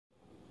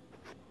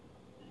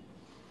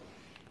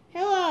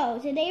So,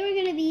 today we're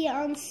going to be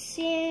on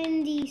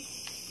Sandy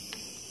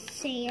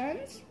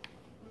Sands.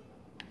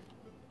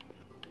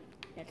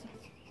 That's not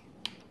Sandy.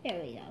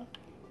 There we go.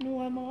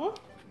 Normal.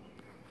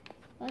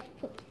 Let's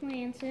put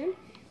plants in.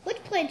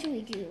 Which plant should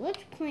we do?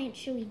 Which plant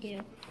should we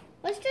do?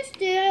 Let's do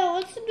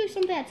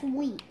something that's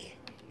weak.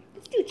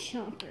 Let's do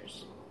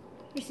chompers.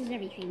 This is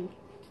everything.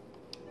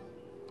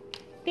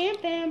 Bam,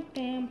 bam,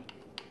 bam.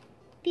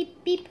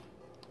 Beep, beep,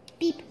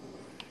 beep.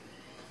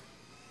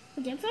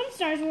 We'll get some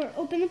stars. We'll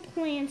open the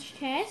plants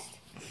chest.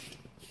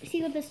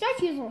 See what the star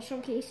is. I'll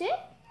showcase it.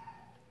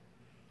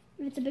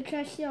 If it's a big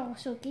trash, I'll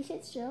showcase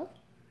it still.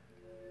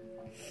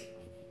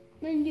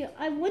 And yeah,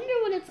 I wonder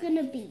what it's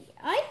gonna be.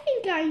 I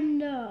think I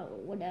know.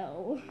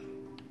 No.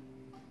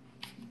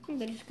 I'm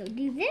gonna just go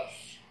do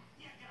this.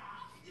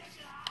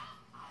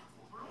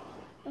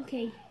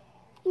 Okay.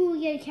 Ooh,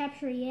 we gotta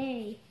capture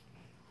yay.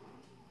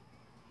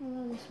 I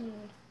love this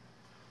mode.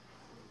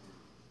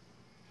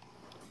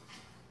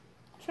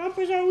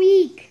 Chompers are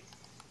weak.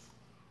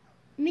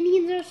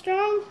 Minions are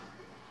strong.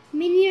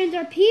 Minions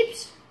are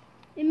peeps.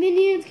 And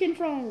minions can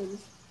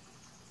phones.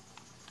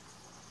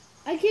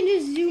 I can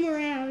just zoom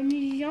around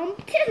and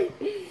jump.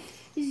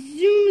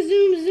 Zoom,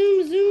 zoom,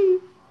 zoom,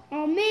 zoom.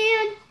 Oh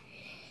man.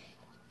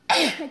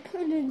 I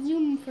couldn't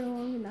zoom for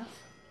long enough.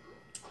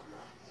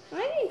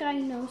 I think I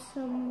know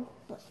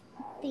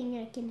something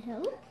that can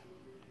help.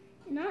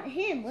 Not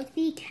him. Let's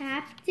be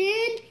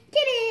Captain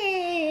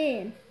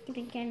Kitten.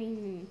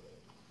 Kitten.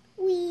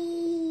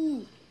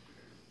 Wee.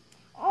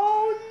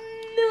 Oh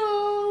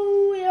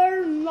no,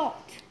 they're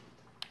not.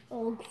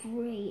 Oh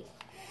great.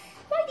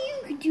 Why do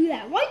you do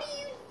that? Why do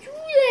you do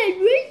that?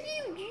 Why do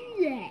you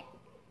do that?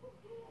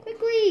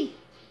 Quickly.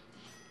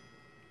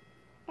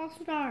 False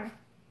star.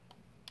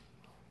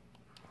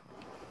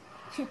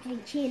 Captain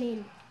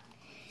Kitten.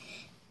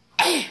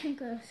 I'm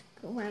gonna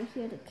go around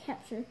here to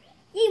capture.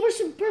 Hey, we're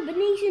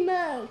suburbanation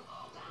mode.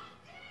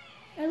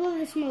 I love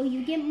this mode.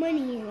 You get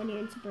money when you're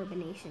in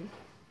suburbanation.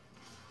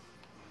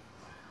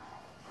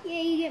 Yeah,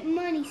 you get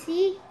money.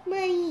 See,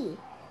 money,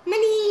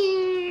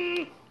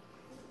 money,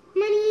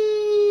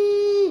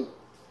 money.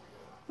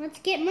 Let's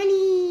get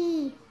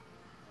money.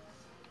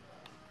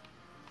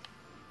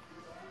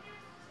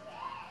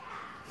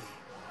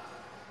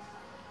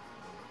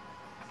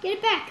 Get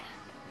it back.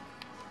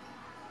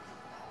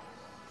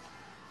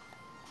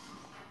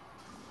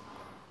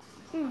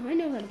 Oh, I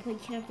know how to play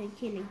Captain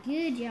Kitten.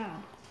 Good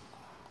job.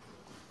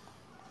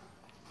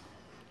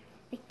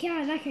 My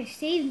God, that guy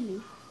saved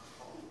me.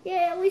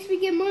 Yeah, at least we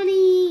get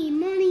money.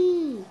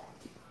 Money.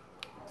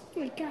 Oh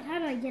my God, how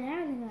do I get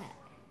out of that?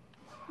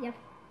 Yep.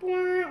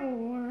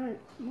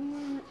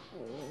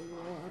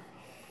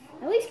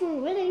 At least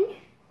we're winning.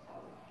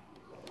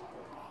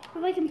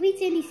 If I complete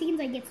Sandy Scenes,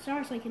 I get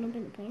stars so I can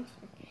open the plants.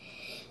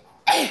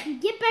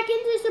 Get back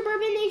into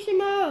suburbanation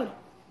mode.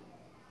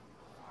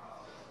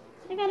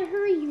 I gotta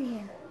hurry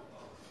there.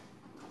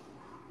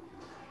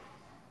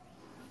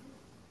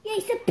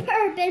 Yay,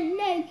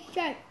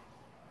 suburbanation.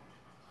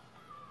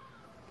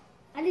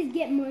 I just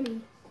get money.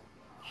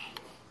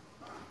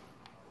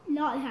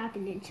 Not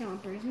happening,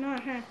 Chompers. Not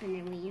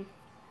happening with you.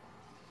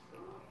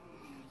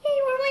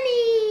 Yay, we're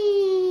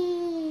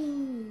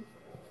winning!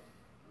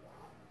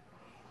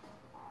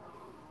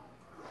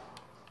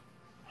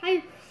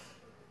 Hi,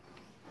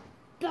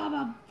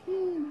 Baba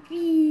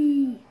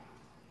Poopy.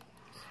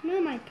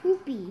 Smell my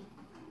poopy.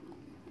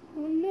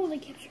 Oh no, they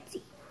captured.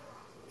 See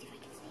if I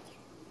can sneak in.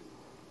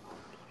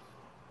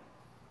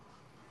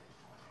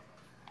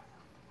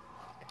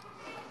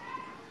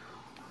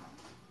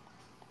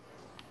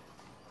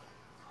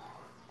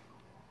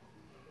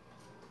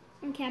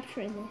 I'm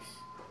capturing this.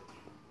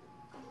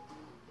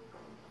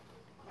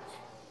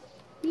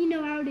 You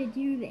know how to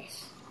do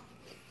this.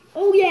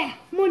 Oh yeah,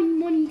 money,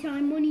 money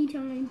time, money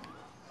time.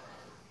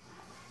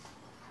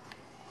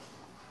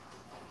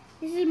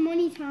 This is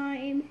money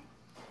time.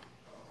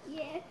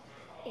 Yeah.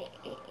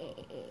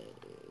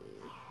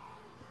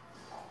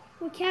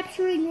 We're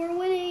capturing, we're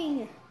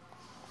winning.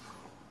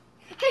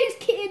 I just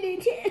can't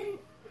intend.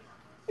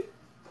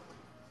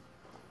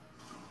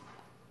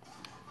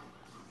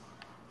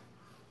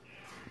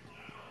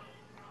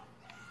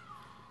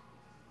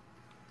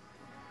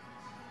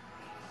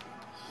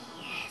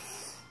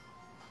 Yes.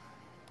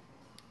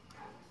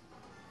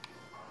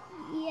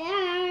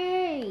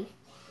 Yay.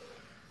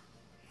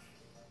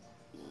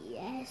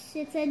 Yes,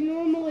 it's a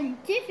normal and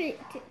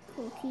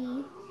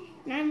difficulty.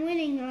 And I'm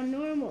winning on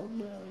normal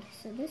mode,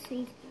 so this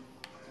means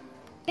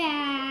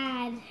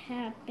bad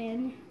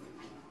happen.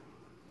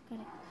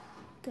 Gotta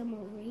come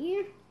over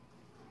here.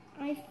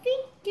 I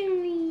think I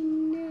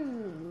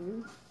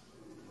know.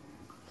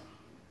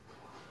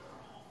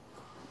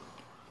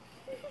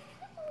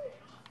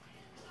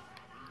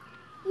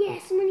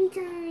 Yes, money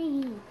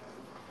time.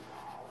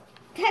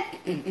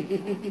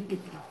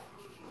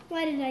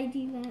 Why did I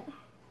do that?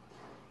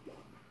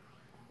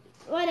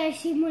 Why did I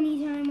say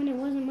money time when it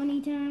wasn't money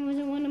time? Was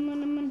it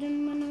money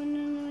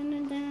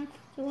time?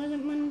 So it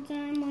wasn't money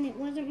time when it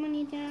wasn't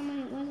money time when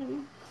it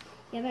wasn't.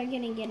 Yeah, they're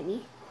gonna get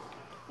me.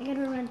 I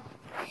gotta run.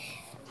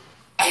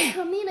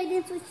 Oh man, I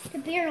didn't switch to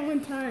barrel in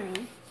time.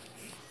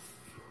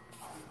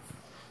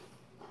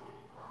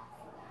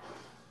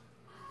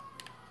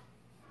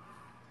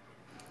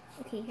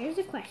 Okay, here's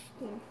a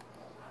question.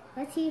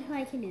 Let's see if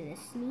I can do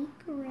this. Sneak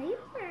right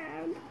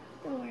around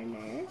the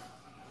corner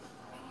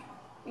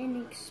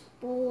and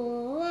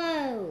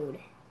explode.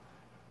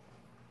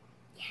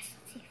 Yes,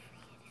 let's see if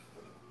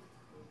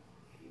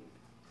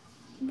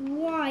we can.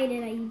 Why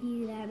did I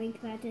do that? Make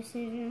that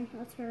decision.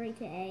 Let's hurry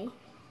to A.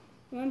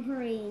 I'm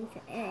hurrying to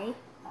A.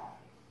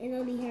 And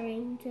I'll be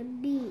hurrying to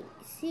B,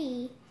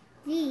 C,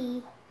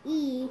 D,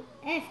 E,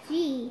 F,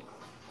 G,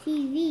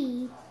 T,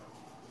 V,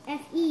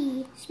 F,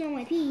 E, smell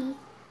my P.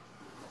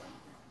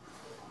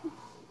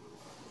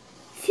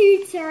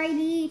 Suits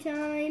ID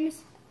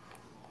times.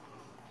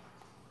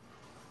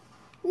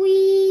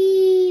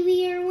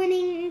 We are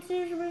winning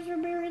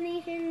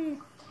Nation.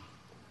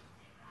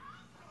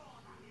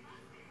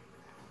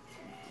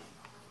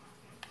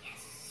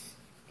 Yes.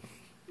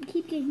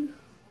 Keep getting.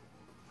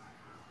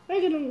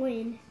 We're gonna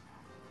win.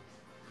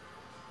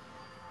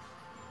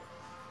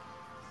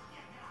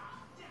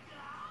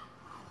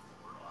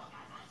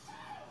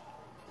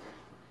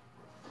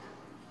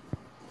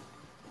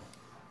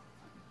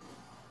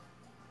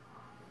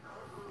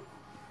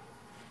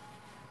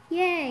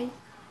 Yay!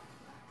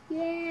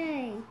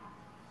 Yay!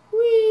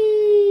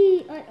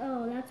 Whee!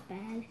 Oh, that's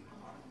bad.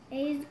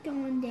 A's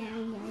going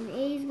down, guys.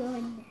 A's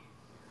going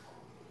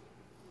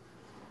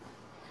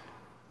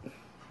down.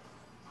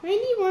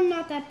 91,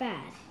 not that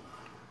bad.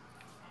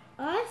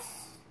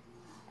 Us?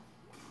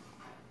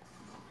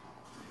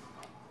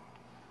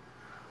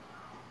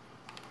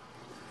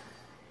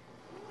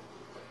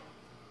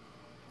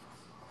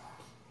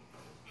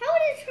 How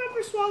would a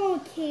trooper swallow a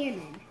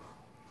cannon?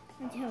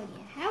 I'm telling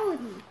you, how would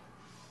he?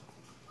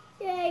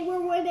 Yay, we're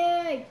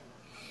winning!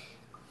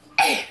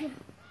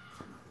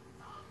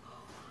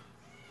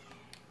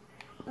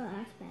 Oh,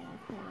 that's bad,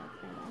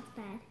 that's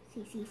bad.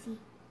 See.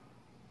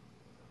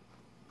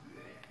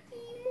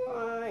 Come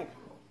on.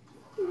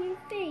 In your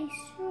face,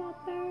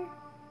 Chopper.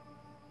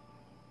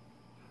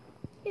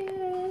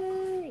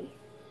 Yay!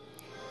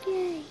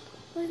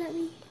 What does that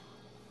mean?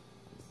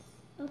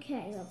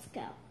 Okay, let's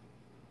go.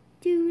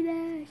 Do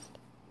this.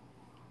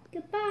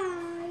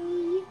 Goodbye.